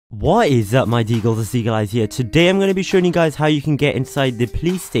What is up, my Deaglize? It's Deaglize here. Today I'm going to be showing you guys how you can get inside the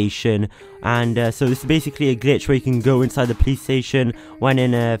police station. And so this is basically a glitch where you can go inside the police station when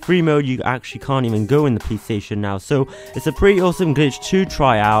in free mode you actually can't even go in the police station now. So it's a pretty awesome glitch to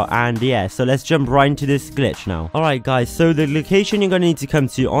try out, and yeah, so let's jump right into this glitch now. Alright guys, so the location you're going to need to come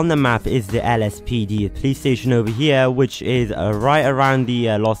to on the map is the LSPD police station over here, which is right around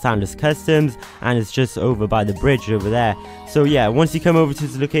the Los Angeles Customs, and it's just over by the bridge over there. So yeah, once you come over to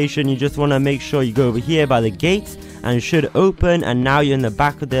this location, you just want to make sure you go over here by the gates, and it should open, and now you're in the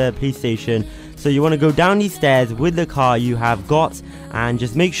back of the police station. So you want to go down these stairs with the car you have got, and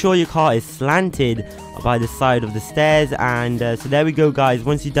just make sure your car is slanted by the side of the stairs. And so there we go guys.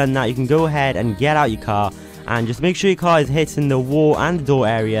 Once you've done that, you can go ahead and get out your car, and just make sure your car is hitting the wall and the door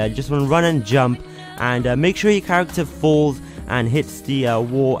area. Just want to run and jump, and make sure your character falls and hits the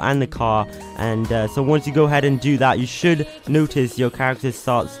wall and the car. And so once you go ahead and do that, you should notice your character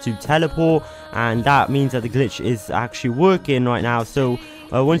starts to teleport, and that means that the glitch is actually working right now. So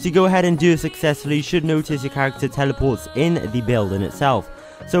once you go ahead and do it successfully, you should notice your character teleports in the building itself.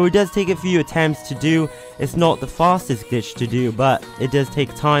 So it does take a few attempts to do. It's not the fastest glitch to do, but it does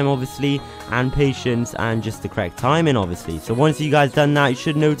take time obviously, and patience, and just the correct timing obviously. So once you guys done that, you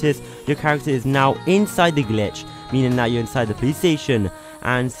should notice your character is now inside the glitch, meaning that you're inside the police station.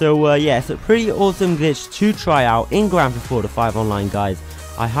 And so yeah, it's a pretty awesome glitch to try out in Grand Theft Auto 5 Online guys.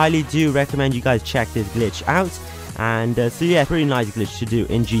 I highly do recommend you guys check this glitch out. And so yeah, pretty nice glitch to do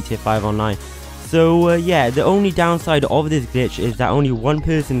in GTA 5 Online. So yeah, the only downside of this glitch is that only one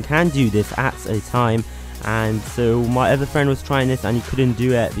person can do this at a time. And so my other friend was trying this and he couldn't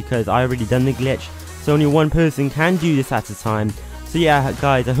do it because I already done the glitch. So only one person can do this at a time. So yeah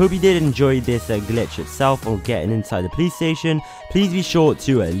guys, I hope you did enjoy this glitch itself or getting inside the police station. Please be sure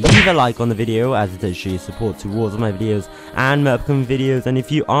to leave a like on the video, as it does show your support towards my videos and my upcoming videos. And if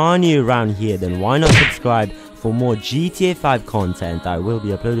you are new around here, then why not subscribe for more GTA 5 content that I will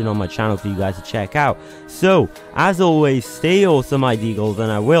be uploading on my channel for you guys to check out. So as always, stay awesome my Deagles,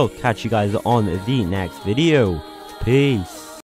 and I will catch you guys on the next video. Peace.